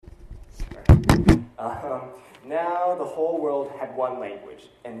Now the whole world had one language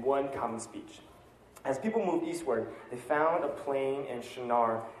and one common speech. As people moved eastward, they found a plain in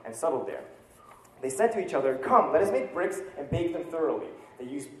Shinar and settled there. They said to each other, "Come, let us make bricks and bake them thoroughly." They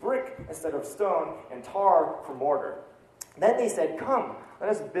used brick instead of stone and tar for mortar. Then they said, "Come, let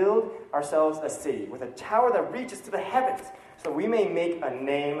us build ourselves a city with a tower that reaches to the heavens, so we may make a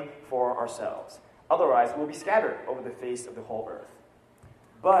name for ourselves. Otherwise, we'll be scattered over the face of the whole earth."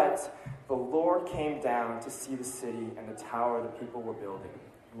 But the Lord came down to see the city and the tower the people were building.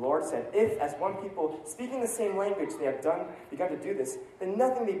 The Lord said, "If, as one people speaking the same language, they have begun to do this, then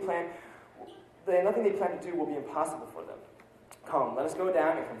nothing they plan to do will be impossible for them. Come, let us go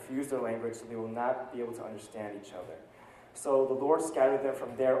down and confuse their language so they will not be able to understand each other." So the Lord scattered them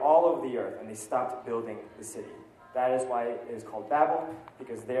from there all over the earth, and they stopped building the city. That is why it is called Babel,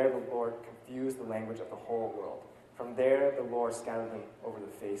 because there the Lord confused the language of the whole world. From there the Lord scattered them over the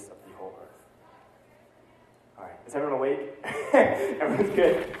face of the whole earth. All right, is everyone awake? Everyone's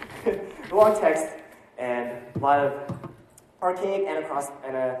good? Long text and a lot of archaic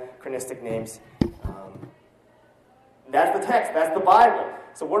anachronistic names. That's the text. That's the Bible.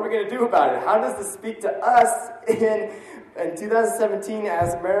 So what are we going to do about it? How does this speak to us in 2017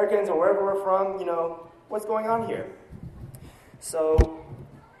 as Americans or wherever we're from? What's going on here? So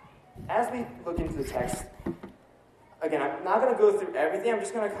as we look into the text, again, I'm not going to go through everything. I'm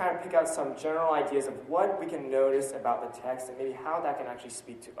just going to kind of pick out some general ideas of what we can notice about the text and maybe how that can actually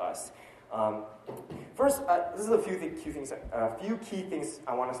speak to us. First, this is a few key things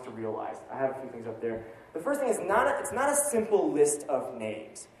I want us to realize. I have a few things up there. The first thing is it's not a simple list of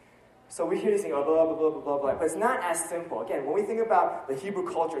names. So we hear these things, blah, blah, blah, blah, blah, blah, but it's not as simple. Again, when we think about the Hebrew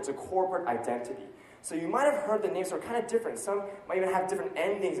culture, it's a corporate identity. So you might have heard the names are kind of different. Some might even have different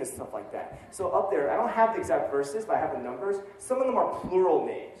endings and stuff like that. So up there, I don't have the exact verses, but I have the numbers. Some of them are plural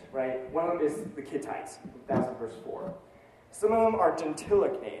names, right? One of them is the Kittites, that's in verse 4. Some of them are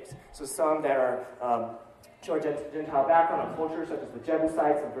gentilic names. So some that are show a Gentile background or culture, such as the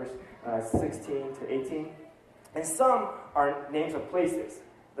Jebusites in verse 16 to 18. And some are names of places.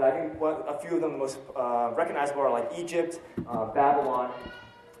 I think a few of them the most recognizable are like Egypt, Babylon.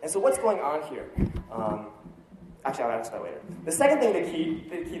 And so what's going on here? Actually, I'll answer that later. The second thing, the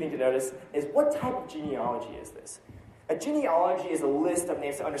key thing to notice is what type of genealogy is this? A genealogy is a list of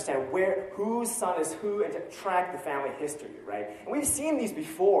names to understand whose son is who and to track the family history, right? And we've seen these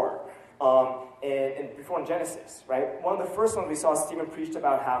before. Before in Genesis, right? One of the first ones we saw, Stephen preached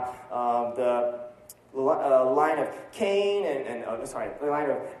about how the line of Cain the line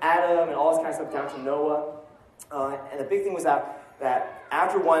of Adam and all this kind of stuff down to Noah. And the big thing was that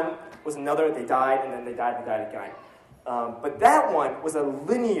after one was another, they died, and then they died again. But that one was a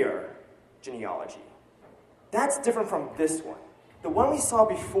linear genealogy. That's different from this one. The one we saw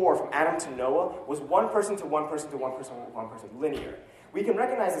before from Adam to Noah was one person to one person to one person to one person, linear. We can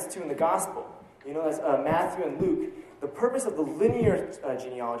recognize this too in the gospel. As Matthew and Luke, the purpose of the linear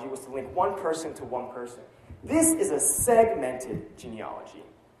genealogy was to link one person to one person. This is a segmented genealogy.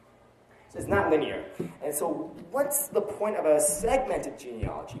 So it's not linear. And so what's the point of a segmented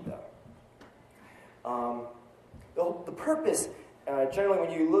genealogy, though? The purpose, generally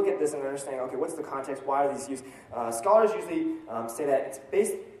when you look at this and understand, okay, what's the context, why are these used? Scholars usually say that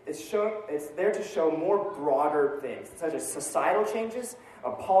it's there to show more broader things, such as societal changes,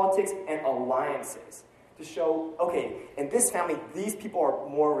 politics, and alliances. To show, okay, in this family, these people are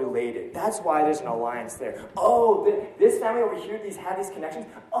more related. That's why there's an alliance there. Oh, this family over here, have these connections.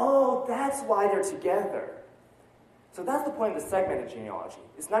 Oh, that's why they're together. So that's the point of the segmented genealogy.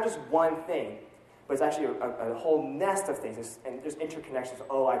 It's not just one thing, but it's actually a whole nest of things. And there's interconnections.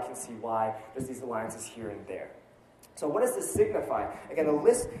 Oh, I can see why there's these alliances here and there. So what does this signify? Again,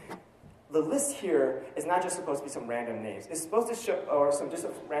 the list here is not just supposed to be some random names. It's supposed to show, or just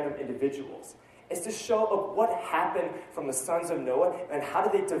random individuals. It's to show of what happened from the sons of Noah and how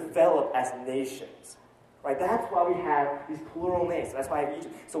did they develop as nations. Right? That's why we have these plural names. That's why I have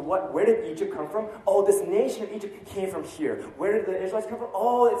Egypt. So where did Egypt come from? Oh, this nation of Egypt came from here. Where did the Israelites come from?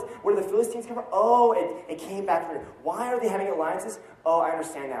 Oh, where did the Philistines come from? Oh, it came back from here. Why are they having alliances? Oh, I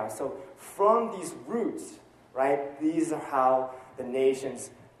understand now. So from these roots, right, these are how the nations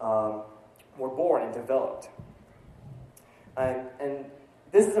were born and developed. And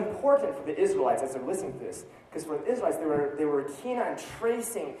this is important for the Israelites as they're listening to this, because for the Israelites, they were keen on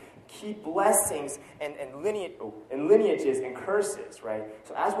tracing key blessings and lineages and curses, right?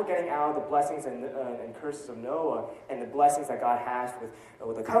 So as we're getting out of the blessings and curses of Noah and the blessings that God has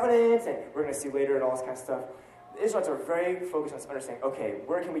with the covenants, and we're going to see later and all this kind of stuff, the Israelites are very focused on understanding, okay,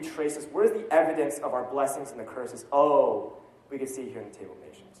 where can we trace this? Where's the evidence of our blessings and the curses? Oh, we can see here in the Table of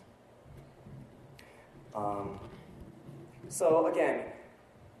Nations. So again,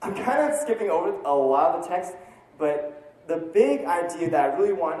 I'm kind of skipping over a lot of the text, but the big idea that I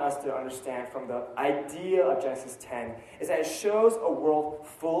really want us to understand from the idea of Genesis 10 is that it shows a world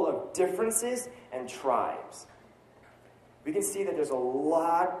full of differences and tribes. We can see that there's a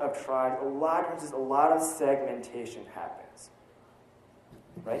lot of tribes, a lot of differences, a lot of segmentation happens.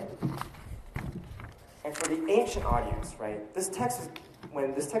 Right? And for the ancient audience, right,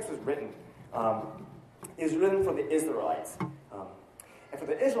 when this text was written, it was written for the Israelites. And for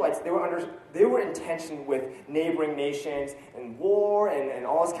the Israelites, they were in tension with neighboring nations and war and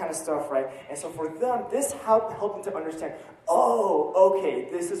all this kind of stuff, right? And so for them, this helped them to understand, oh, okay,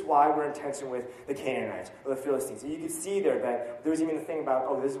 this is why we're in tension with the Canaanites or the Philistines. And you can see there that there was even the thing about,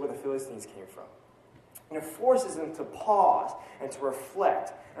 oh, this is where the Philistines came from. And it forces them to pause and to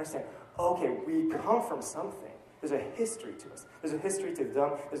reflect and understand, okay, we come from something. There's a history to us. There's a history to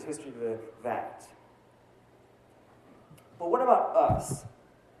them. There's a history to that. But what about us?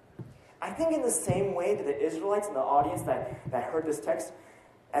 I think in the same way that the Israelites in the audience that heard this text,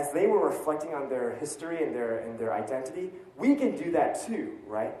 as they were reflecting on their history and their identity, we can do that too,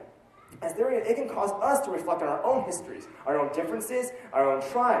 right? It can cause us to reflect on our own histories, our own differences, our own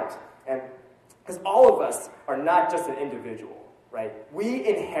tribes. And because all of us are not just an individual, right? We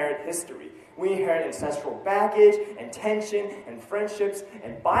inherit history. We inherit ancestral baggage and tension and friendships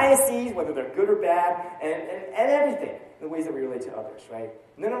and biases, whether they're good or bad, and everything, the ways that we relate to others, right?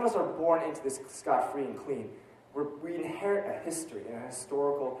 None of us are born into this scot-free and clean. We inherit a history and a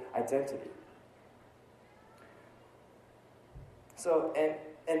historical identity. So, and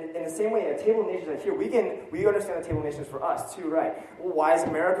in the same way, a table of nations right here, we understand the table of nations for us too, right? Well, why is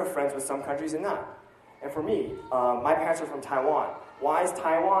America friends with some countries and not? And for me, my parents are from Taiwan. Why is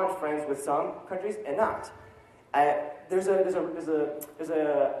Taiwan friends with some countries and not? There's not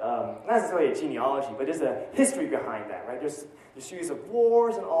necessarily a genealogy, but there's a history behind that, right? There's series of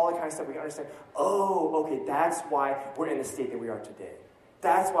wars and all that kind of stuff. We can understand, oh, okay, that's why we're in the state that we are today.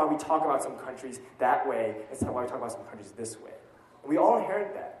 That's why we talk about some countries that way, instead of why we talk about some countries this way. And we all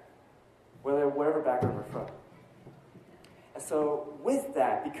inherit that, whatever background we're from. And so with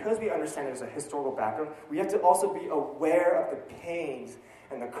that, because we understand there's a historical background, we have to also be aware of the pains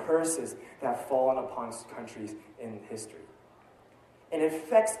and the curses that have fallen upon countries in history. And it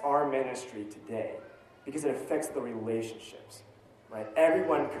affects our ministry today because it affects the relationships, right?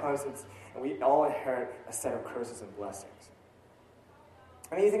 Everyone comes and we all inherit a set of curses and blessings.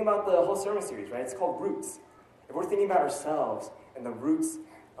 I mean, you think about the whole sermon series, right? It's called Roots. If we're thinking about ourselves and the roots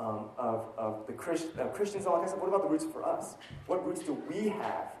of the Christians and all that kind of stuff, what about the roots for us? What roots do we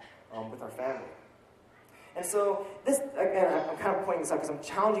have with our family? And so this, again, I'm kind of pointing this out because I'm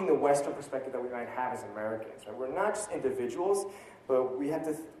challenging the Western perspective that we might have as Americans. Right? We're not just individuals, but we have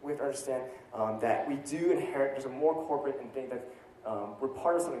to understand that we do inherit, there's a more corporate and think that we're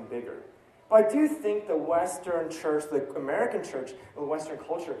part of something bigger. But I do think the Western church, the American church, the Western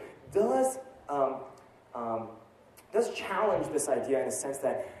culture does challenge this idea in the sense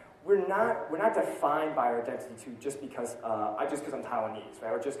that we're not defined by our identity just because I'm Taiwanese,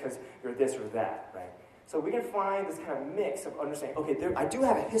 right? Or just because you're this or that, right? So we can find this kind of mix of understanding, okay, I do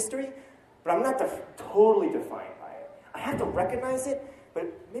have a history, but I'm not totally defined by it. I have to recognize it, but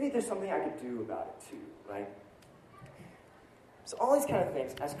maybe there's something I could do about it too, right? So all these kind of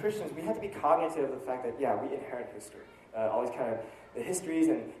things, as Christians, we have to be cognitive of the fact that, yeah, we inherit history. All these kind of the histories,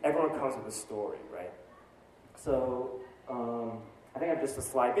 and everyone comes with a story, right? So I think I have just a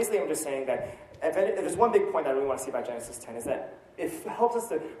slide. Basically, I'm just saying that if there's one big point that I really want to see about Genesis 10 is that it helps us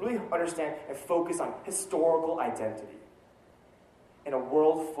to really understand and focus on historical identity in a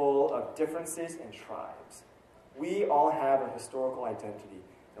world full of differences and tribes. We all have a historical identity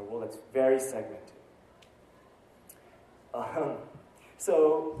in a world that's very segmented.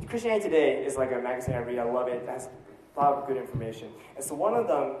 So Christianity Today is like a magazine I read. I love it. It has a lot of good information. And so one of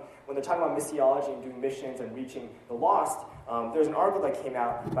them, when they're talking about missiology and doing missions and reaching the lost, there's an article that came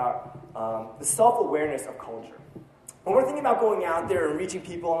out about the self-awareness of culture. When we're thinking about going out there and reaching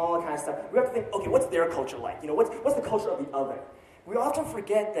people and all that kind of stuff, we have to think, okay, what's their culture like? You know, what's the culture of the other? We often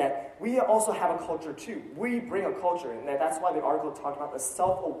forget that we also have a culture too. We bring a culture, and that's why the article talked about the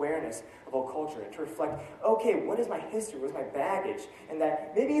self-awareness of a culture, and to reflect, okay, what is my history, what is my baggage? And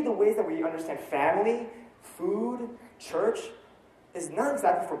that maybe the ways that we understand family, food, church, is not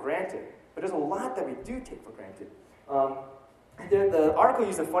exactly for granted, but there's a lot that we do take for granted. The article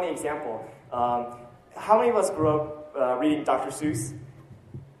used a funny example. How many of us grew up reading Dr. Seuss?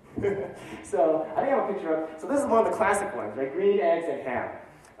 So I think I have a picture of. So this is one of the classic ones, right? Green eggs and ham.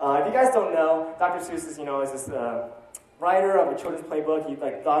 If you guys don't know, Dr. Seuss is this writer of a children's playbook. He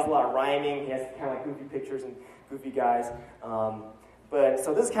like does a lot of rhyming. He has kind of like goofy pictures and goofy guys.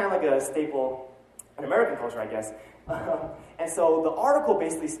 So this is kind of like a staple in American culture, I guess. And so the article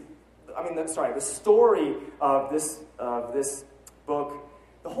basically, the story of this book,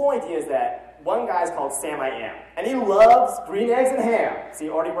 the whole idea is that one guy is called Sam I Am, and he loves green eggs and ham. See,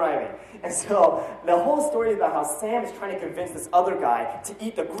 already rhyming. And so the whole story is about how Sam is trying to convince this other guy to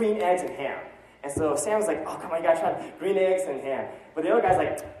eat the green eggs and ham. And so Sam's like, oh, come on, you gotta try green eggs and ham. But the other guy's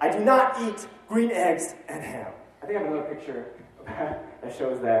like, I do not eat green eggs and ham. I think I have another picture that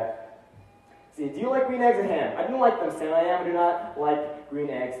shows that. See, do you like green eggs and ham? I do like them, Sam. I do not like green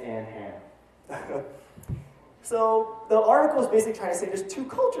eggs and ham. So the article is basically trying to say there's two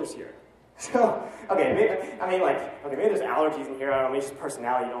cultures here. So, maybe there's allergies in here. I don't know, maybe it's just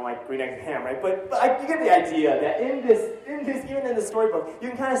personality. You don't like green eggs and ham, right? But you get the idea that even in the storybook, you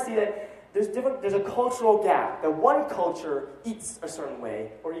can kind of see that there's a cultural gap. That one culture eats a certain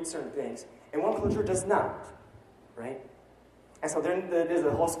way or eats certain things, and one culture does not, right? And so there's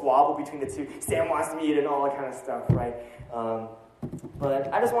a whole squabble between the two. Sam wants to eat it and all that kind of stuff, right?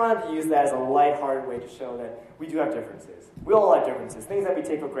 But I just wanted to use that as a lighthearted way to show that we do have differences. We all have differences. Things that we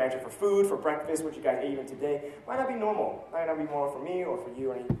take for granted for food, for breakfast, what you guys ate even today, might not be normal. Might not be normal for me or for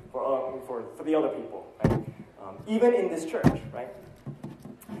you or for the other people, right? Even in this church, right?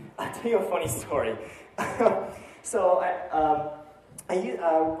 I'll tell you a funny story.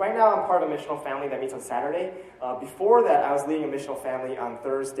 Right now I'm part of a missional family that meets on Saturday. Before that, I was leading a missional family on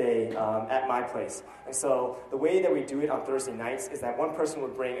Thursday at my place. And so the way that we do it on Thursday nights is that one person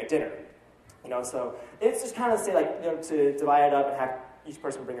would bring a dinner. So it's just kind of say to divide it up and have each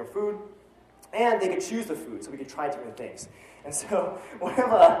person bring their food. And they could choose the food, so we could try different things. And so one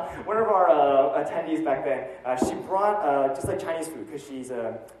of our attendees back then, she brought just like Chinese food, because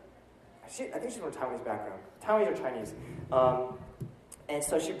I think she's from a Taiwanese background. Taiwanese or Chinese. And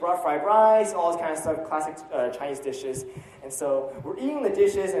so she brought fried rice, all this kind of stuff, classic Chinese dishes. And so we're eating the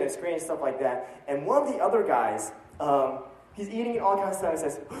dishes, and it's great and stuff like that. And one of the other guys, he's eating all kinds of stuff and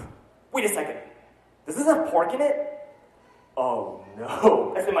says, wait a second, does this have pork in it? Oh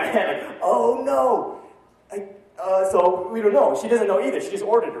no. That's in my head, like, oh no. So we don't know. She doesn't know either. She just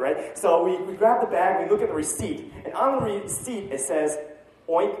ordered it, right? So we grab the bag, we look at the receipt, and on the receipt it says,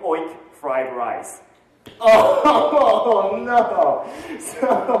 oink oink fried rice. Oh no!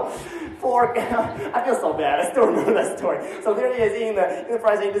 So pork. I feel so bad. I still remember that story. So there he is eating the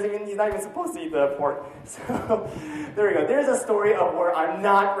fries. He's not even supposed to eat the pork. So there we go. There's a story of where I'm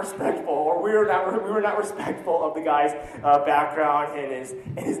not respectful, or we were not respectful of the guy's background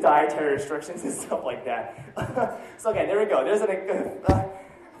and his dietary restrictions and stuff like that. So again, there we go. There's I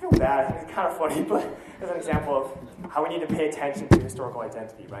feel bad. It's kind of funny, but there's an example of how we need to pay attention to historical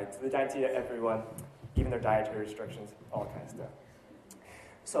identity, right? To the identity of everyone. Even their dietary restrictions, all that kind of stuff.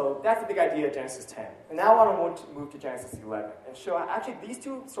 So that's the big idea of Genesis 10. And now I want to move to Genesis 11 and show how actually these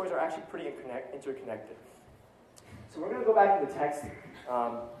two stories are actually pretty interconnected. So we're going to go back to the text.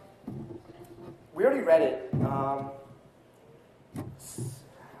 We already read it.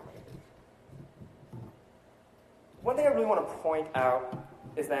 One thing I really want to point out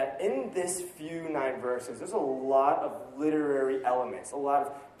is that in this few 9 verses, there's a lot of literary elements, a lot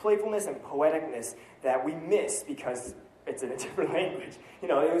of playfulness and poeticness that we miss because it's in a different language.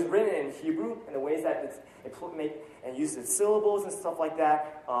 It was written in Hebrew, and the ways that it uses its syllables and stuff like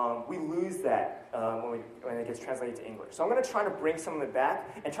that, we lose that when it gets translated to English. So I'm going to try to bring some of it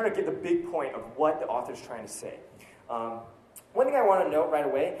back and try to get the big point of what the author's trying to say. One thing I want to note right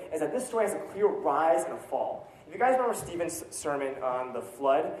away is that this story has a clear rise and a fall. If you guys remember Stephen's sermon on the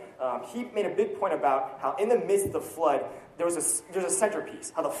flood, he made a big point about how in the midst of the flood, there's a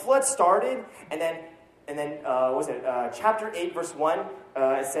centerpiece. How the flood started, and then chapter 8, verse 1,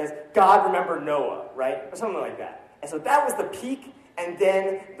 it says, God remembered Noah, right? Or something like that. And so that was the peak, and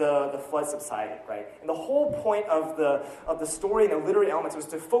then the flood subsided, right? And the whole point of the story and the literary elements was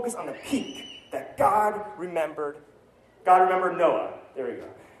to focus on the peak, that God remembered Noah. There we go.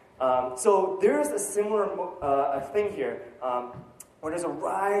 So there's a similar thing here where there's a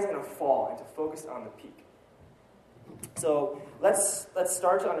rise and a fall, and to focus on the peak. So let's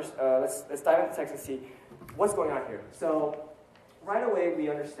start to understand. Let's dive into the text and see what's going on here. So right away we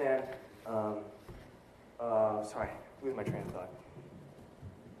understand. Sorry, lose my train of thought.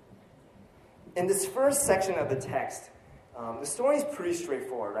 In this first section of the text, the story is pretty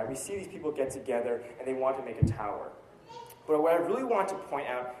straightforward, right? We see these people get together and they want to make a tower. But what I really want to point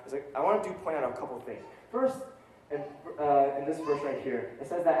out is I want to point out a couple of things. First, in this verse right here, it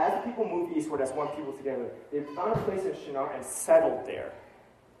says that as the people moved eastward as one people together, they found a place in Shinar and settled there.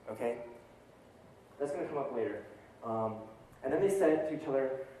 Okay? That's going to come up later. And then they said to each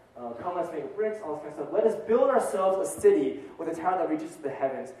other, come, let's make bricks, all this kind of stuff. Let us build ourselves a city with a tower that reaches to the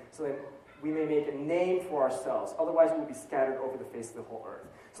heavens, so that we may make a name for ourselves. Otherwise, we will be scattered over the face of the whole earth.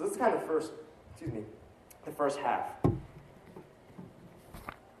 So this is kind of the first half.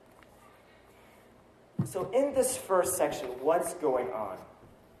 So in this first section, what's going on?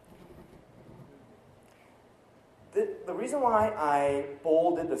 The reason why I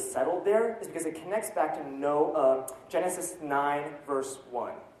bolded the settled there is because it connects back to Genesis 9, verse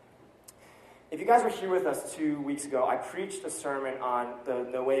 1. If you guys were here with us 2 weeks ago, I preached a sermon on the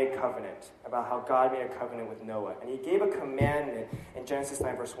Noahic covenant, about how God made a covenant with Noah. And he gave a commandment in Genesis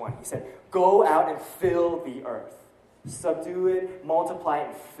 9, verse 1. He said, go out and fill the earth. Subdue it, multiply it,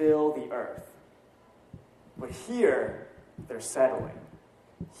 and fill the earth. But here, they're settling.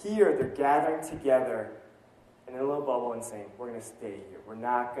 Here, they're gathering together in a little bubble and saying, we're going to stay here. We're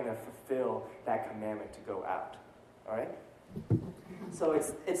not going to fulfill that commandment to go out. All right? So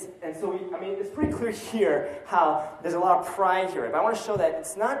it's pretty clear here how there's a lot of pride here. But I want to show that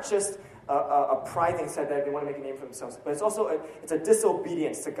it's not just a pride thing said that they want to make a name for themselves, but it's also a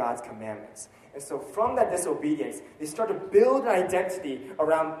disobedience to God's commandments. And so from that disobedience, they start to build an identity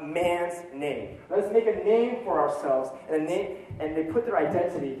around man's name. Let's make a name for ourselves, and they put their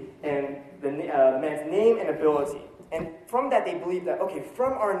identity in the man's name and ability. And from that, they believe that, okay,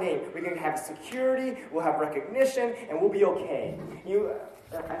 from our name, we can have security, we'll have recognition, and we'll be okay.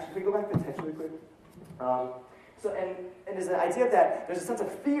 Actually, can we go back to the text really quick? And there's an idea that there's a sense of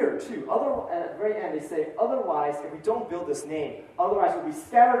fear, too. At the very end, they say, otherwise, if we don't build this name, otherwise we'll be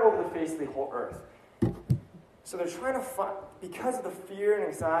scattered over the face of the whole earth. So they're trying to find, because of the fear and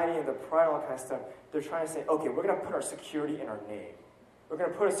anxiety and the pride and all that kind of stuff, they're trying to say, okay, we're going to put our security in our name. We're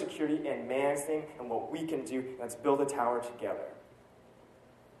going to put our security in man's name and what we can do. Let's build a tower together.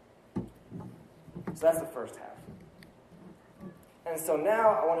 So that's the first half. And so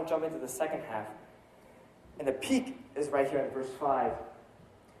now I want to jump into the second half. And the peak is right here in verse 5.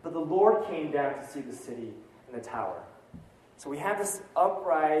 But the Lord came down to see the city and the tower. So we have this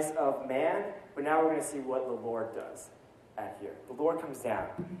uprise of man, but now we're going to see what the Lord does at here. The Lord comes down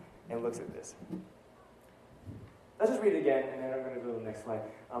and looks at this. Let's just read it again, and then I'm going to go to the next slide.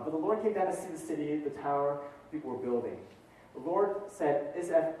 But the Lord came down to see the city, the tower people were building. The Lord said, if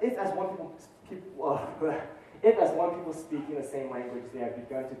as one people speaking the same language they have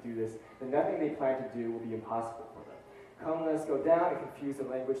begun to do this, then nothing they plan to do will be impossible for them. Come, let us go down and confuse the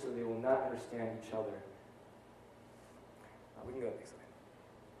language so they will not understand each other. We can go to the next slide.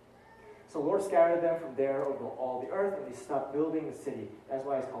 So the Lord scattered them from there over all the earth, and they stopped building the city. That's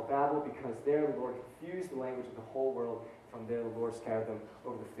why it's called Babel, because there the Lord confused the language of the whole world. From there the Lord scattered them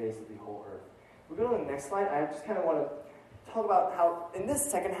over the face of the whole earth. We go to the next slide. I just kind of want to talk about how in this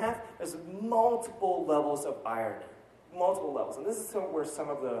second half, there's multiple levels of irony. Multiple levels. And this is where some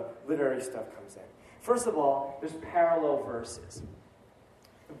of the literary stuff comes in. First of all, there's parallel verses.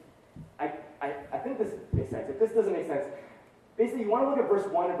 I think this makes sense. If this doesn't make sense, basically you want to look at verse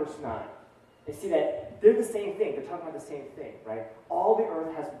 1 and verse 9 and see that they're the same thing. They're talking about the same thing, right? All the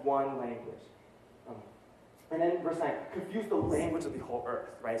earth has one language. And then verse 9, confuse the language of the whole earth,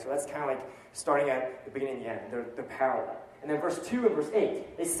 right? So that's kind of like starting at the beginning and the end. They're parallel. And then verse 2 and verse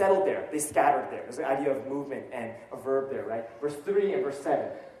 8, they settled there. They scattered there. There's an idea of movement and a verb there, right? Verse 3 and verse 7,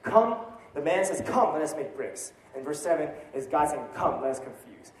 come, the man says, come, let us make bricks. And verse 7 is God saying, come, let us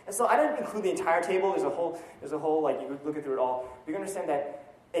confuse. And so I didn't include the entire table. There's a whole like, you could look through it all. But you can understand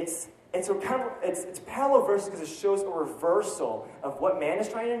that it's parallel verses because it shows a reversal of what man is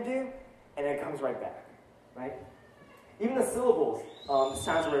trying to do, and then it comes right back, right? Even the syllables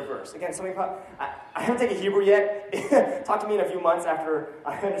sounds are reversed. Again, I haven't taken Hebrew yet. Talk to me in a few months after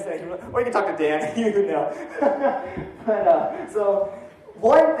I understand Hebrew. Or you can talk to Dan, you know. So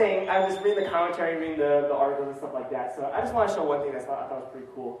one thing, I was reading the commentary, reading the articles and stuff like that. So I just want to show one thing that I thought was pretty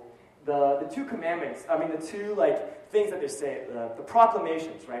cool. The two commandments, the two things that they say, the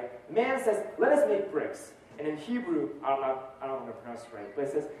proclamations, right? The man says, let us make bricks. And in Hebrew, I don't know if I'm going to pronounce it right, but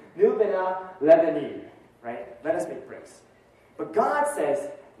it says, Nilbena levenir, right? Let us make bricks. But God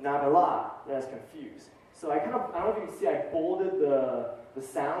says, Nabela, let us confuse. So I don't know if you can see, I bolded the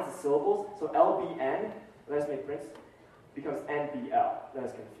sounds, the syllables. So LBN, let us make bricks, becomes NBL, let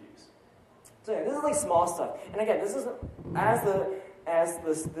us confuse. So yeah, this is like small stuff. And again, this is as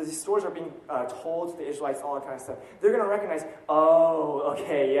the stories are being told to the Israelites, all that kind of stuff, they're going to recognize, oh,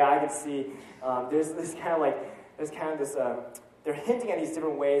 okay, yeah, I can see. They're hinting at these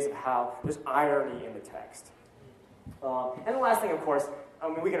different ways of how there's irony in the text. And the last thing, of course,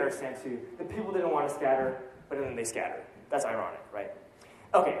 we can understand too, the people didn't want to scatter, but then they scattered. That's ironic, right?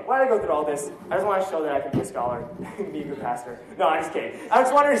 Okay, why did I go through all this? I just want to show that I can be a scholar, be a good pastor. No, I'm just kidding. I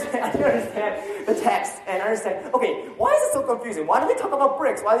just want to understand the text and understand, okay, why is it so confusing? Why do they talk about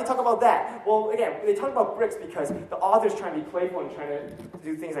bricks? Why do they talk about that? Well, again, they talk about bricks because the author's trying to be playful and trying to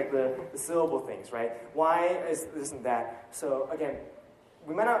do things like the syllable things, right? Why is this and that? So, again,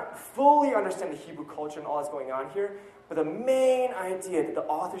 we might not fully understand the Hebrew culture and all that's going on here, but the main idea that the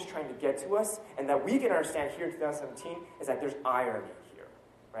author's trying to get to us and that we can understand here in 2017 is that there's irony here,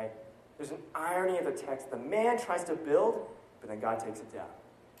 right? There's an irony of the text. The man tries to build, but then God takes it down.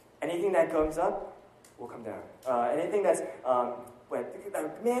 Anything that comes up will come down. Anything that's, when the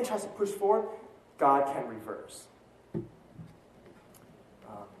man tries to push forward, God can reverse.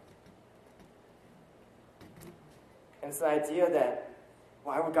 And it's the idea that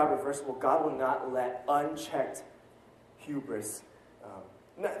why would God reverse it? Well, God will not let unchecked hubris,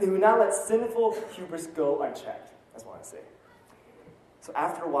 He will not let sinful hubris go unchecked. That's what I want to say. So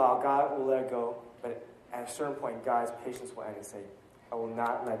after a while, God will let it go, but at a certain point, God's patience will end and say, I will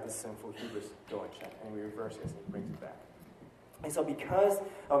not let the sinful hubris go unchecked. And He reverses and He brings it back. And so because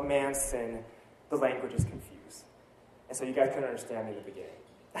of man's sin, the language is confused. And so you guys couldn't understand me in the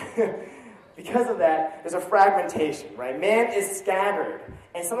beginning. Because of that, there's a fragmentation, right? Man is scattered.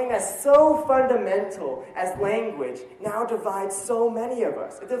 And something that's so fundamental as language now divides so many of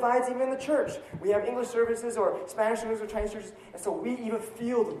us. It divides even the church. We have English services or Spanish services or Chinese churches, and so we even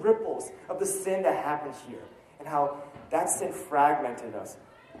feel the ripples of the sin that happened here and how that sin fragmented us.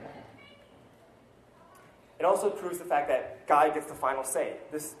 It also proves the fact that God gets the final say.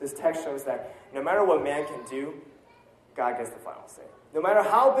 This text shows that no matter what man can do, God gets the final say. No matter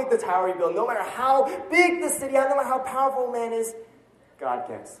how big the tower you build, no matter how big the city, no matter how powerful man is, God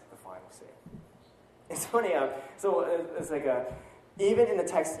gets the final say. It's funny, it's like even in the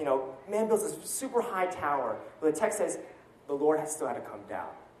text, man builds this super high tower, but the text says the Lord still had to come down.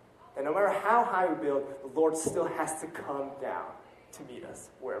 And no matter how high we build, the Lord still has to come down to meet us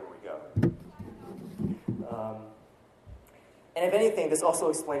wherever we go. And if anything, this also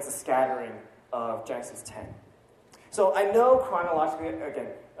explains the scattering of Genesis 10. So I know chronologically, again,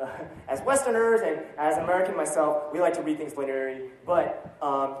 as Westerners and as an American myself, we like to read things linearly, but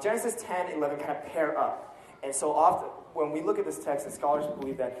Genesis 10 and 11 kind of pair up. And so often, when we look at this text, the scholars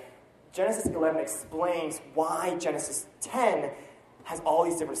believe that Genesis 11 explains why Genesis 10 has all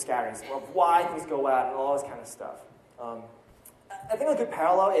these different scatterings, of why things go out and all this kind of stuff. I think a good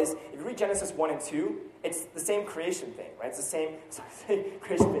parallel is, if you read Genesis 1 and 2, it's the same creation thing, right? It's the same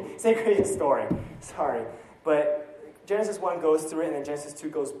creation story. Sorry. But Genesis 1 goes through it, and then Genesis 2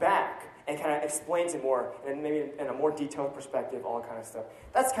 goes back and kind of explains it more, and maybe in a more detailed perspective, all that kind of stuff.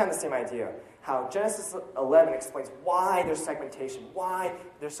 That's kind of the same idea. How Genesis 11 explains why there's segmentation, why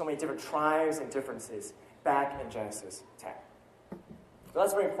there's so many different tribes and differences back in Genesis 10. So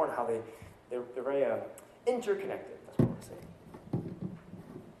that's very important how they're very interconnected. That's what we're saying.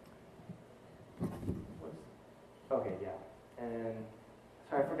 Okay, yeah. And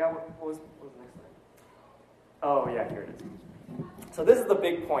sorry, I forgot what was the next slide. Oh, yeah, here it is. So this is the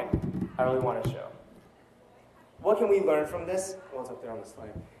big point I really want to show. What can we learn from this? Well, it's up there on the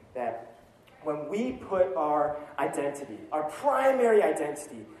slide. That when we put our identity, our primary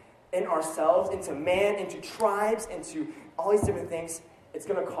identity, in ourselves, into man, into tribes, into all these different things, it's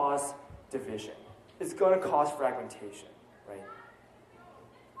going to cause division. It's going to cause fragmentation, right?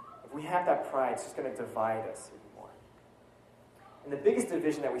 If we have that pride, it's just going to divide us even more. And the biggest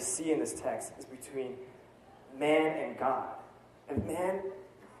division that we see in this text is between man and God. And man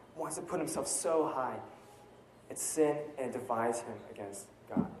wants to put himself so high. It's sin, and it divides him against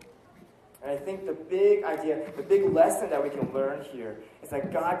God. And I think the big idea, the big lesson that we can learn here is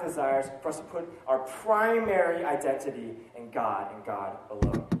that God desires for us to put our primary identity in God and God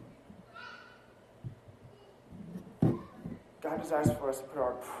alone. God desires for us to put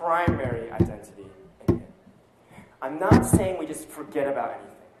our primary identity in Him. I'm not saying we just forget about anything.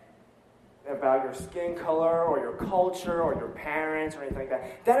 About your skin color or your culture or your parents or anything like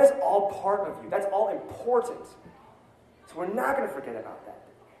that. That is all part of you. That's all important. So we're not going to forget about that.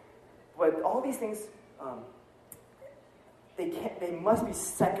 But all these things, they must be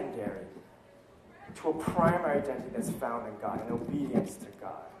secondary to a primary identity that's found in God and obedience to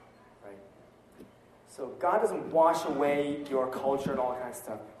God. Right? So God doesn't wash away your culture and all that kind of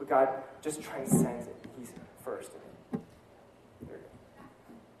stuff, but God just transcends it. He's first in it.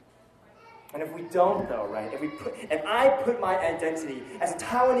 And if we don't, though, right, if I put my identity as a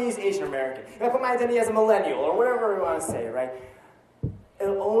Taiwanese Asian American, if I put my identity as a millennial, or whatever we want to say, right,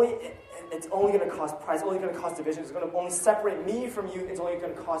 it's it's only going to cause pride. It's only going to cause division. It's going to only separate me from you. It's only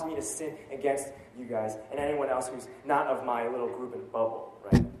going to cause me to sin against you guys and anyone else who's not of my little group and bubble,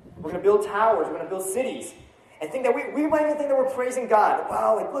 right? We're going to build towers. We're going to build cities. And think that we might even think that we're praising God.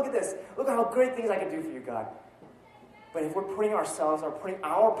 Wow, like, look at this. Look at how great things I can do for you, God. But if we're putting ourselves, or putting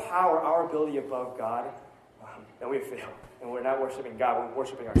our power, our ability above God, then we fail. And we're not worshiping God, we're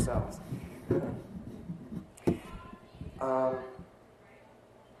worshiping ourselves.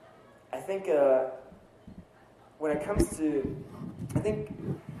 I think when it comes to,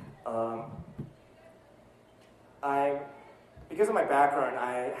 because of my background,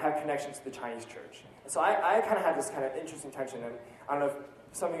 I have connections to the Chinese church. And so I kind of have this kind of interesting tension, and I don't know if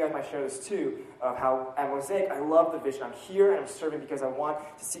some of you guys might share this too, of how at Mosaic, I love the vision. I'm here and I'm serving because I want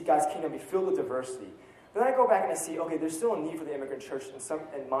to see God's kingdom be filled with diversity. But then I go back and I see, okay, there's still a need for the immigrant church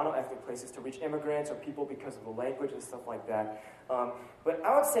in mono-ethnic places to reach immigrants or people because of the language and stuff like that. But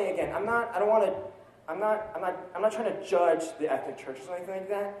I would say again, I'm not trying to judge the ethnic churches or anything like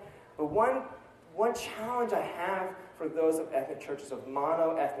that. But one challenge I have for those of ethnic churches, of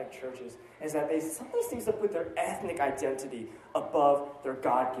mono-ethnic churches, is that they sometimes seem to put their ethnic identity above their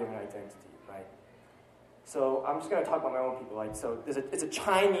God-given identity, right? So I'm just going to talk about my own people. Like, so it's a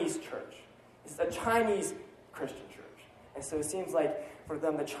Chinese church. It's a Chinese Christian church. And so it seems like for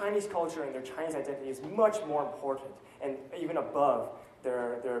them, the Chinese culture and their Chinese identity is much more important and even above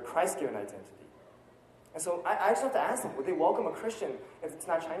their Christ-given identity. And so I just have to ask them, would they welcome a Christian if it's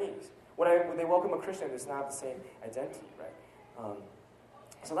not Chinese? Would they welcome a Christian if it's not the same identity, right?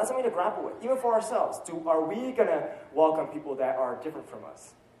 So that's something to grapple with, even for ourselves. Are we going to welcome people that are different from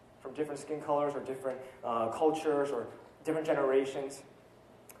us, from different skin colors or different cultures or different generations?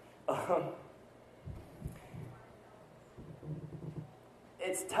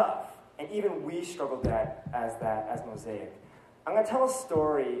 It's tough, and even we struggle with that as Mosaic. I'm going to tell a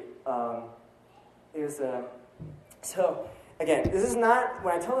story. So again, this is not,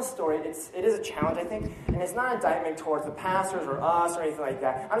 when I tell a story, it is a challenge, I think, and it's not an indictment towards the pastors or us or anything like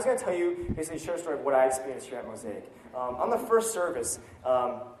that. I'm just going to tell you, basically, a short story of what I experienced here at Mosaic. On the first service,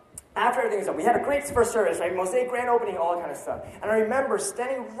 after everything was done, we had a great first service, right? Mosaic grand opening, all that kind of stuff. And I remember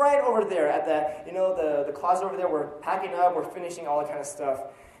standing right over there at the closet over there. We're packing up, we're finishing all that kind of stuff.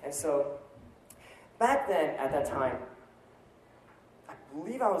 And so, back then, at that time, I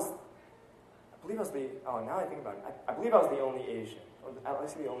believe I was the only Asian, or at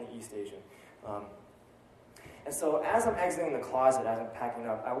least the only East Asian. And so as I'm exiting the closet, as I'm packing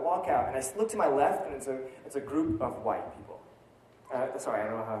up, I walk out and I look to my left, and it's a group of white people. Sorry, I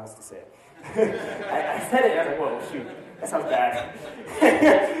don't know how else to say it. I said it, and I was like, whoa, shoot, that sounds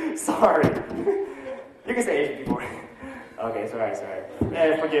bad. Sorry. You can say Asian people. Okay, sorry.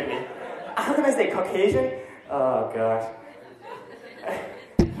 Forgive me. How can I say Caucasian? Oh, gosh.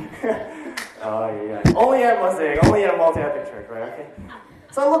 Oh, yeah. Only at Mosaic, only at a multi-ethnic church, right? Okay.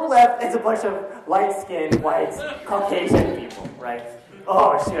 So I look left, it's a bunch of light-skinned, white, Caucasian people, right?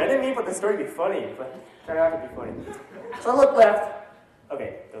 Oh, shoot, I didn't mean for the story to be funny, but it turned out to be funny. So I look left,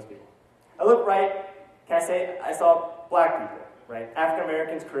 okay, those people. I look right, can I say, I saw black people, right? African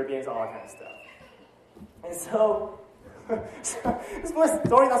Americans, Caribbeans, all that kind of stuff. And so this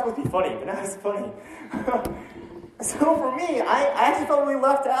story's not supposed to be funny, but now it's funny. So for me, I actually felt really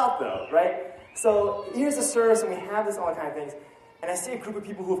left out, though, right? So here's the service, and we have this all kind of things, and I see a group of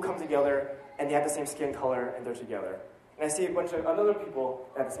people who have come together, and they have the same skin color, and they're together. And I see a bunch of other people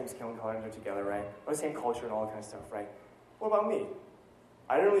that have the same skin color, and they're together, right? Or the same culture and all that kind of stuff, right? What about me?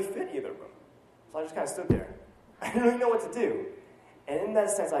 I didn't really fit either of them. So I just kind of stood there. I didn't really know what to do. And in that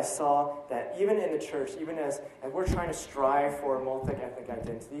sense, I saw that even in the church, even as we're trying to strive for a multi-ethnic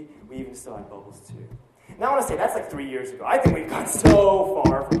identity, we even still have bubbles too. Now I want to say, that's like 3 years ago. I think we've gone so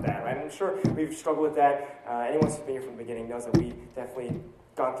far from that, right? I'm sure we've struggled with that. Anyone who's been here from the beginning knows that we've definitely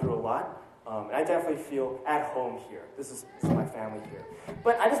gone through a lot. And I definitely feel at home here. This is my family here.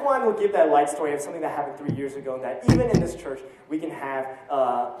 But I just wanted to give that light story of something that happened 3 years ago, and that even in this church, we can have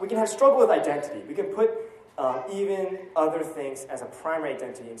struggle with identity. We can put even other things as a primary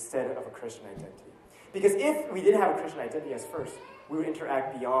identity instead of a Christian identity. Because if we didn't have a Christian identity as first, we would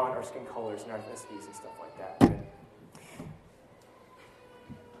interact beyond our skin colors and our ethnicities and stuff like that.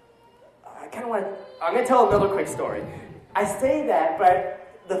 Right? I'm going to tell another quick story. I say that, but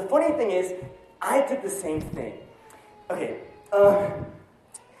the funny thing is, I did the same thing. Okay,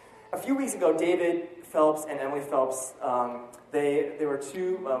 a few weeks ago, David Phelps and Emily Phelps, they were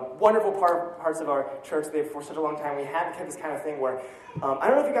two wonderful parts of our church. For such a long time, we had kept this kind of thing where, I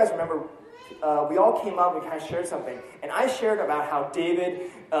don't know if you guys remember we all came up, we kind of shared something, and I shared about how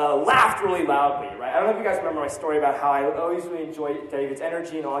David laughed really loudly, right? I don't know if you guys remember my story about how I always really enjoyed David's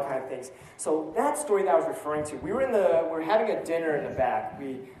energy and all that kind of things. So that story that I was referring to, we were having a dinner in the back.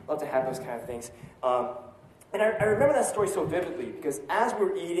 We love to have those kind of things. And I remember that story so vividly because as we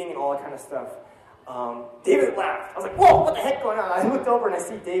were eating and all that kind of stuff, David laughed. I was like, whoa, what the heck going on? I looked over and I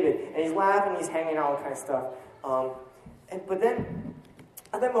see David, and he's laughing, he's hanging out, all that kind of stuff. But then,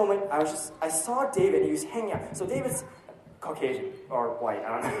 at that moment, I saw David, and he was hanging out. So David's Caucasian, or white,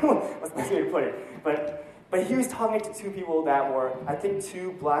 I don't know what's the best way to put it. But he was talking to two people that were, I think,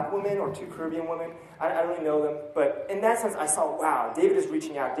 two black women or two Caribbean women. I don't really know them. But in that sense, I saw, wow, David is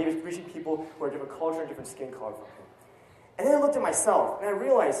reaching out. David's reaching people who are different culture and different skin color from him. And then I looked at myself, and I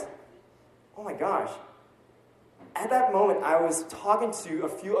realized, oh my gosh. At that moment, I was talking to a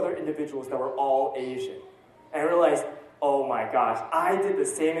few other individuals that were all Asian. And I realized, oh my gosh, I did the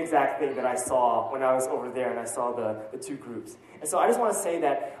same exact thing that I saw when I was over there and I saw the two groups. And so I just want to say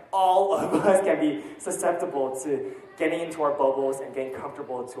that all of us can be susceptible to getting into our bubbles and getting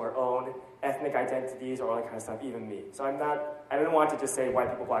comfortable to our own ethnic identities or all that kind of stuff, even me. So I didn't want to just say white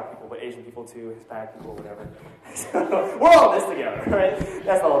people, black people, but Asian people too, Hispanic people, whatever. So we're all in this together, right?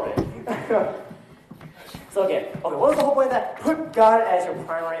 That's the whole thing. So again, what was the whole point of that? Put God as your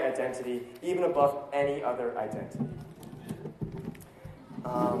primary identity, even above any other identity.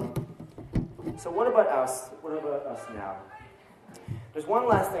 So what about us? What about us now? There's one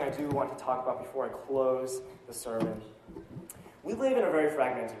last thing I do want to talk about before I close the sermon. We live in a very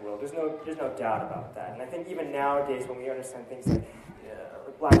fragmented world. There's no doubt about that. And I think even nowadays when we understand things like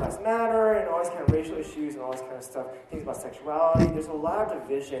Black Lives Matter and all these kind of racial issues and all this kind of stuff, things about sexuality, there's a lot of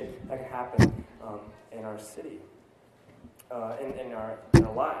division that can happen in our city, in our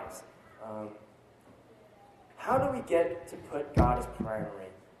lives. How do we get to put God as primary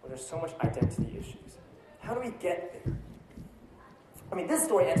when there's so much identity issues? How do we get there? I mean, this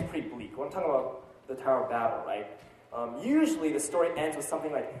story ends pretty bleak. When I'm talking about the Tower of Babel, right? Usually the story ends with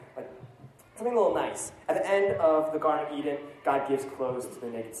something like something a little nice. At the end of the Garden of Eden, God gives clothes to the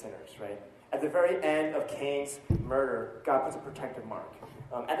naked sinners, right? At the very end of Cain's murder, God puts a protective mark.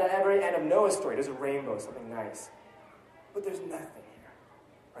 At the very end of Noah's story, there's a rainbow, something nice. But there's nothing here,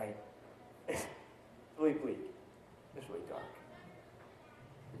 right? It's really bleak. It's really dark.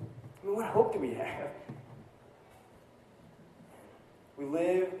 I mean, what hope do we have? We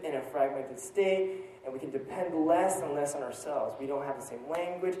live in a fragmented state, and we can depend less and less on ourselves. We don't have the same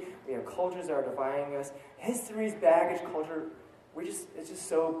language. We have cultures that are dividing us. History's baggage, culture, it's just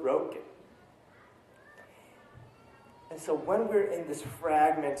so broken. And so when we're in this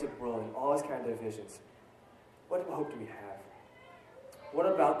fragmented world and all these kind of divisions, what hope do we have? What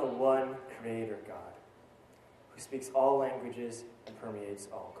about the one Creator God who speaks all languages and permeates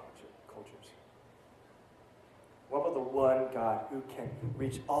all cultures? What about the one God who can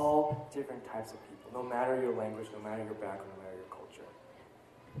reach all different types of people, no matter your language, no matter your background, no matter your culture?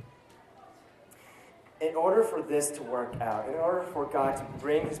 In order for this to work out, in order for God to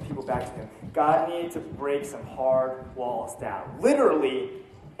bring his people back to him, God needed to break some hard walls down, literally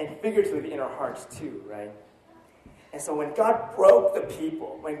and figuratively in our hearts too, right? And so when God broke the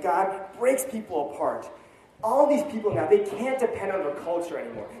people, when God breaks people apart, all these people now, they can't depend on their culture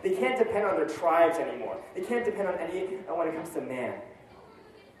anymore. They can't depend on their tribes anymore. They can't depend on when it comes to man.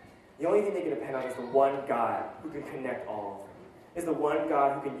 The only thing they can depend on is the one God who can connect all of them. Is the one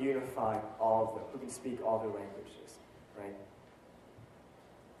God who can unify all of them, who can speak all their languages, right?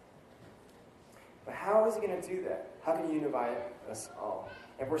 But how is he going to do that? How can he unify us all?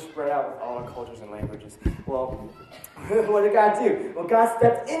 And we're spread out with all our cultures and languages. Well, what did God do? Well, God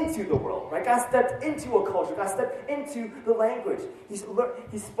stepped into the world, right? God stepped into a culture. God stepped into the language. He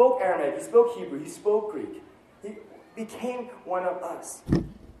spoke Aramaic. He spoke Hebrew. He spoke Greek. He became one of us.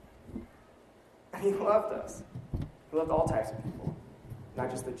 And he loved us. He loved all types of people.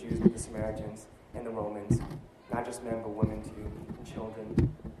 Not just the Jews, but the Samaritans and the Romans. Not just men, but women too, and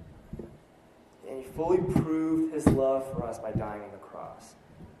children. And he fully proved his love for us by dying on the cross.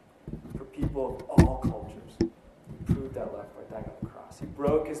 For people of all cultures. He proved that love by dying on the cross. He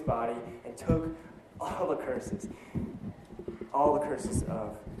broke his body and took all the curses. All the curses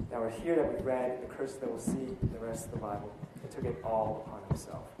that were here that we read, the curses that we'll see in the rest of the Bible. He took it all upon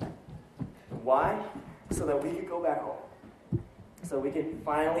himself. Why? So that we could go back home. So we can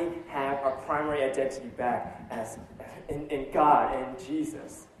finally have our primary identity back as in God and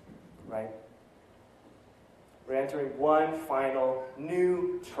Jesus. Right? We're entering one final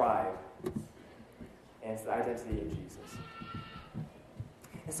new tribe. And it's the identity of Jesus.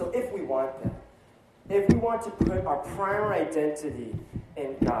 And so if we want that, if we want to put our primary identity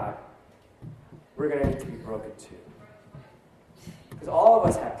in God, we're going to need to be broken too. Because all of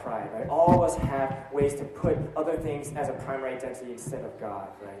us have pride, right? All of us have ways to put other things as a primary identity instead of God,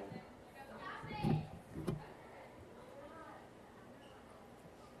 right?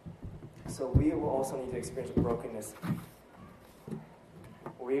 So we will also need to experience brokenness.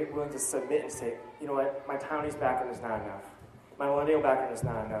 We're willing to submit and say, you know what, my Taiwanese background is not enough. My millennial background is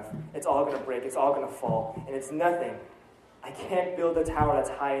not enough. It's all going to break. It's all going to fall. And it's nothing. I can't build a tower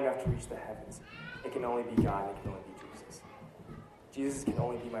that's high enough to reach the heavens. It can only be God. It can only be Jesus. Jesus can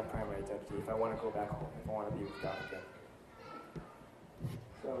only be my primary identity if I want to go back home, if I want to be with God again.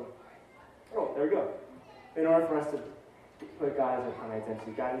 So, there we go. In order for us to put God as our primary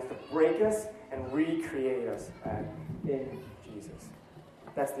identity, God needs to break us and recreate us in Jesus.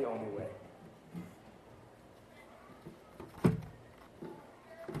 That's the only way. I'm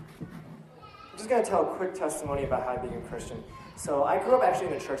just going to tell a quick testimony about how I became a Christian. So I grew up actually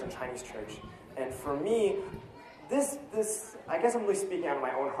in a church, a Chinese church. And for me, this I guess I'm really speaking out of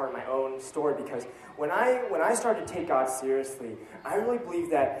my own heart, my own story, because when I started to take God seriously, I really believe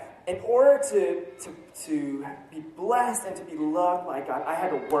that in order to be blessed and to be loved by God, I had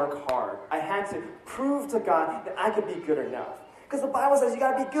to work hard. I had to prove to God that I could be good enough. Because the Bible says you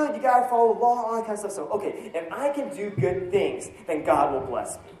got to be good, you got to follow the law, all that kind of stuff. So, okay, if I can do good things, then God will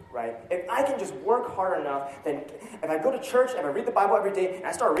bless me, right? If I can just work hard enough, then if I go to church, if I read the Bible every day, and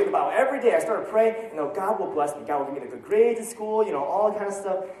I start reading the Bible every day, I start to pray, God will bless me. God will give me the good grades in school, all that kind of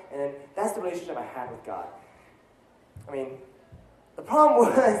stuff. And that's the relationship I had with God. I mean, the problem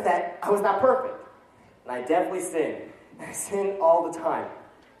was that I was not perfect. And I definitely sinned. I sinned all the time.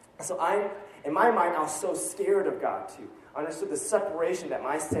 So in my mind, I was so scared of God too. I understood the separation that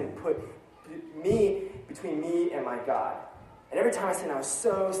my sin put between me and my God. And every time I sinned, I was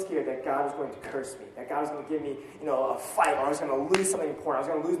so scared that God was going to curse me, that God was going to give me, a fight, or I was going to lose something important, I was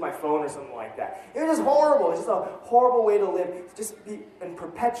going to lose my phone or something like that. It was just horrible. It's just a horrible way to live, to just be in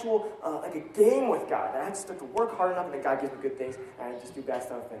perpetual, like a game with God. And I just have to work hard enough, and then God gives me good things, and I just do bad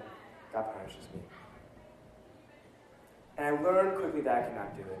stuff, and God punishes me. And I learned quickly that I could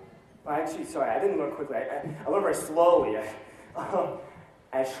not do it. I didn't learn quickly. I learned very slowly.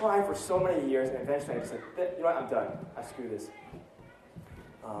 I tried for so many years, and eventually I just said, you know what, I'm done. I screw this.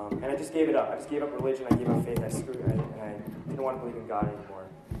 And I just gave it up. I just gave up religion. I gave up faith. And I didn't want to believe in God anymore.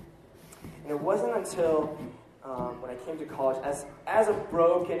 And it wasn't until when I came to college, as a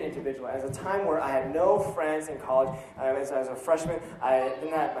broken individual, as a time where I had no friends in college, as a freshman, I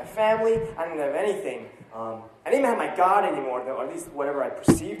didn't have my family, I didn't have anything. I didn't even have my God anymore, or at least whatever I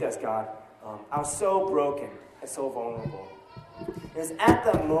perceived as God. I was so broken and so vulnerable. It was at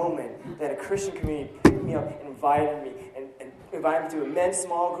that moment that a Christian community picked me up and invited me, and invited me to a men's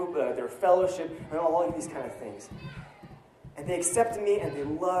small group, their fellowship, and all of these kind of things. And they accepted me and they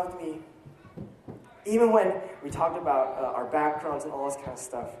loved me. Even when we talked about our backgrounds and all this kind of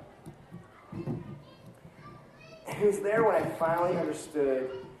stuff. And it was there when I finally understood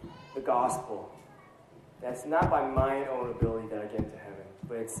the gospel. That's not by my own ability that I get into heaven,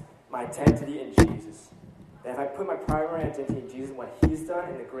 but it's my identity in Jesus. That if I put my primary identity in Jesus and what He's done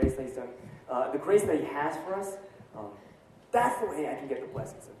and the grace that He's done, the grace that He has for us, that's the way I can get the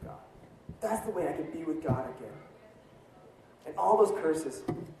blessings of God. That's the way I can be with God again. And all those curses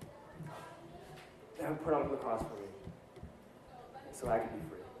that were put on the cross for me, so I can be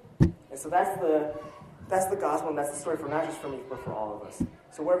free. And so that's the gospel, and that's the story for not just for me, but for all of us.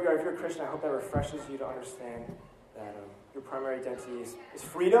 So wherever you are, if you're a Christian, I hope that refreshes you to understand that your primary identity is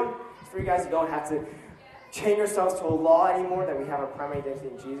freedom. It's for you guys. You don't have to chain yourselves to a law anymore, that we have our primary identity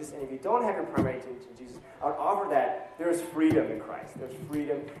in Jesus. And if you don't have your primary identity in Jesus, I would offer that there is freedom in Christ. There's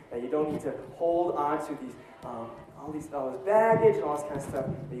freedom that you don't need to hold on to these all this baggage and all this kind of stuff,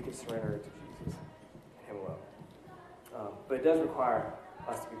 that you can surrender it to Jesus and Him alone. But it does require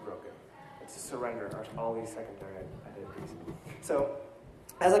us to be broken. It's to surrender all these secondary identities. So,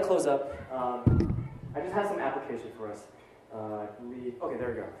 as I close up, I just have some application for us. Okay, there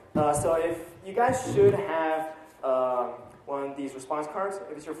we go. So if you guys should have one of these response cards.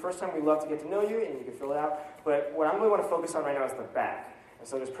 If it's your first time, we'd love to get to know you, and you can fill it out. But what I really want to focus on right now is the back. And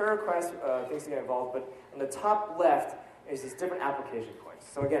so there's prayer requests, things to get involved, but on the top left is these different application points.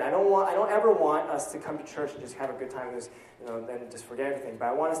 So again, I don't ever want us to come to church and just have a good time and then just forget everything. But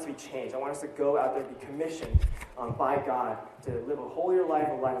I want us to be changed. I want us to go out there and be commissioned by God to live a holier life,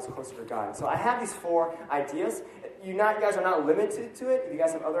 a life that's closer to God. So I have these 4 ideas. You guys are not limited to it. If you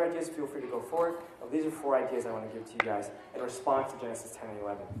guys have other ideas, feel free to go forward. These are 4 ideas I want to give to you guys in response to Genesis 10 and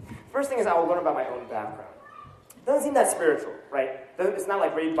 11. First thing is I will learn about my own background. It doesn't seem that spiritual, right? It's not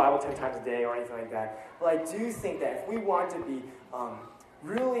like read the Bible 10 times a day or anything like that. But I do think that if we want to be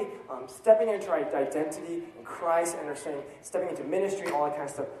really stepping into our identity in Christ and understanding, stepping into ministry, all that kind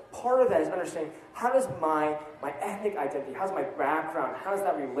of stuff. Part of that is understanding, how does my ethnic identity, how does my background, how does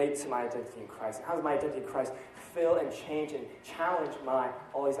that relate to my identity in Christ? And how does my identity in Christ fill and change and challenge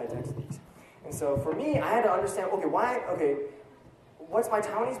all these identities? And so for me, I had to understand, what's my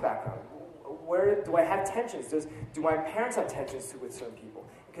Taiwanese background? Where do I have tensions? Do my parents have tensions with certain people?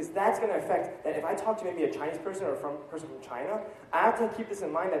 Because that's going to affect that if I talk to maybe a Chinese person or a person from China, I have to keep this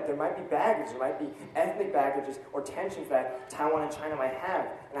in mind that there might be baggage, there might be ethnic baggages or tensions that Taiwan and China might have,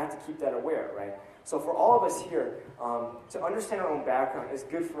 and I have to keep that aware, right? So for all of us here, to understand our own background is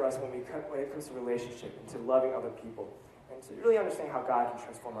good for us when it comes to relationship and to loving other people, and to really understand how God can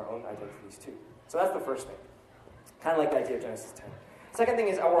transform our own identities too. So that's the first thing. Kind of like the idea of Genesis 10. Second thing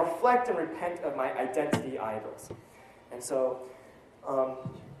is I will reflect and repent of my identity idols. And so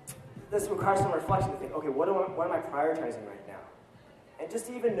this requires some reflection to think, okay, what am I prioritizing right now? And just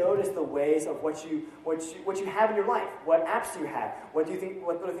to even notice the ways of what you have in your life. What apps do you have? What are the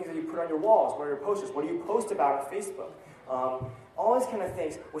things that you put on your walls? What are your posters? What do you post about on Facebook? All these kind of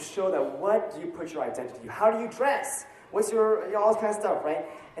things will show that what do you put your identity? How do you dress? What's all this kind of stuff, right?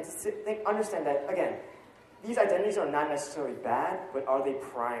 And to understand that, again, these identities are not necessarily bad, but are they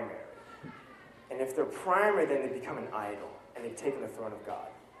primary? And if they're primary, then they become an idol, and they've taken the throne of God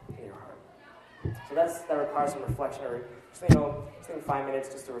in your heart. So that requires some reflection, or just take 5 minutes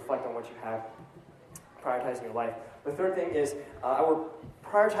just to reflect on what you have, prioritize in your life. The third thing is I will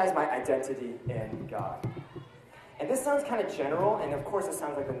prioritize my identity in God. And this sounds kind of general, and of course it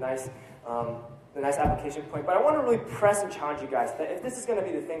sounds like a nice application point, but I want to really press and challenge you guys that if this is going to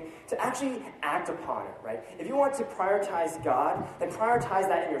be the thing, to actually act upon it, right? If you want to prioritize God, then prioritize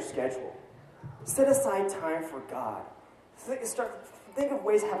that in your schedule. Set aside time for God. Think of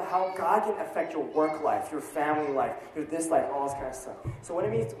ways how God can affect your work life, your family life, your this life, all this kind of stuff. So when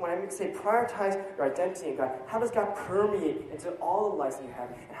I say prioritize your identity in God, how does God permeate into all the lives that you have,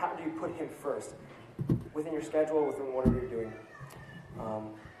 and how do you put Him first within your schedule, within whatever you're doing?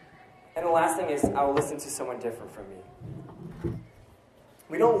 And the last thing is, I will listen to someone different from me.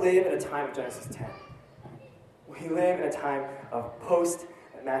 We don't live in a time of Genesis 10. We live in a time of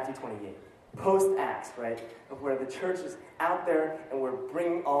post-Matthew 28. Post-Acts, right? Of where the church is out there and we're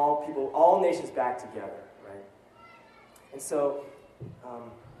bringing all people, all nations back together, right? And so,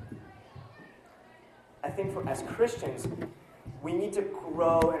 I think as Christians, we need to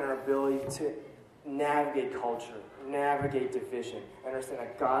grow in our ability to navigate culture, navigate division, understand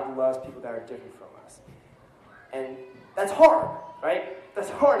that God loves people that are different from us. And that's hard, right? That's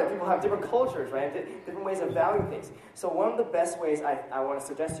hard that people have different cultures, right? Different ways of valuing things. So one of the best ways I want to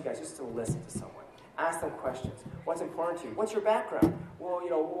suggest to you guys is just to listen to someone. Ask them questions. What's important to you? What's your background? Well,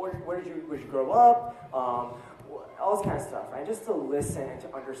 where did you grow up? All this kind of stuff, right? Just to listen and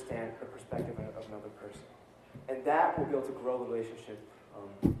to understand the perspective of another person. And that will be able to grow the relationship,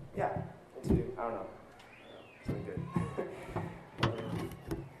 into, I don't know, something good.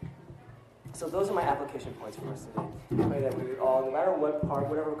 So those are my application points for us today. I pray that we would all, no matter what part,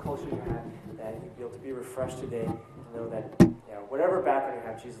 whatever culture you have, that you'd be able to be refreshed today to know that, whatever background you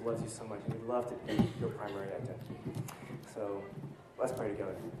have, Jesus loves you so much, and He'd love to be your primary identity. So let's pray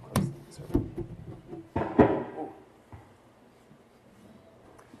together. Close the sermon.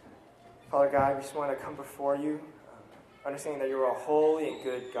 Father God, we just want to come before you, understanding that you're a holy and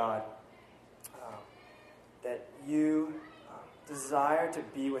good God, that you desire to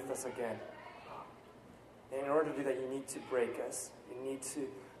be with us again. And in order to do that, you need to break us. You need to,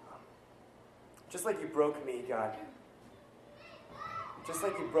 just like you broke me, God, just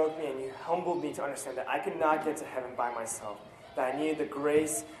like you broke me and you humbled me to understand that I could not get to heaven by myself, that I needed the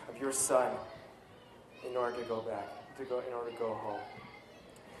grace of your Son in order to go back, in order to go home.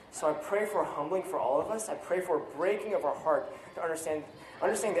 So I pray for humbling for all of us. I pray for a breaking of our heart to understand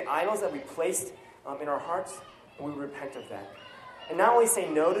the idols that we placed in our hearts, and we repent of that. And not only say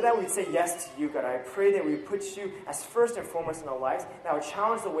no to that, we'd say yes to you, God. I pray that we put you as first and foremost in our lives. That would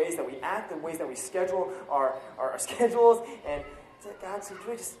challenge the ways that we act, the ways that we schedule our schedules, and God, to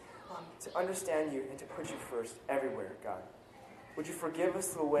really just to understand you and to put you first everywhere, God. Would you forgive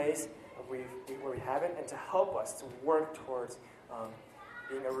us the ways where we haven't, and to help us to work towards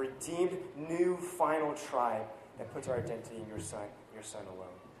being a redeemed, new, final tribe that puts our identity in your Son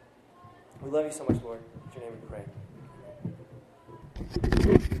alone. We love you so much, Lord. In your name we pray.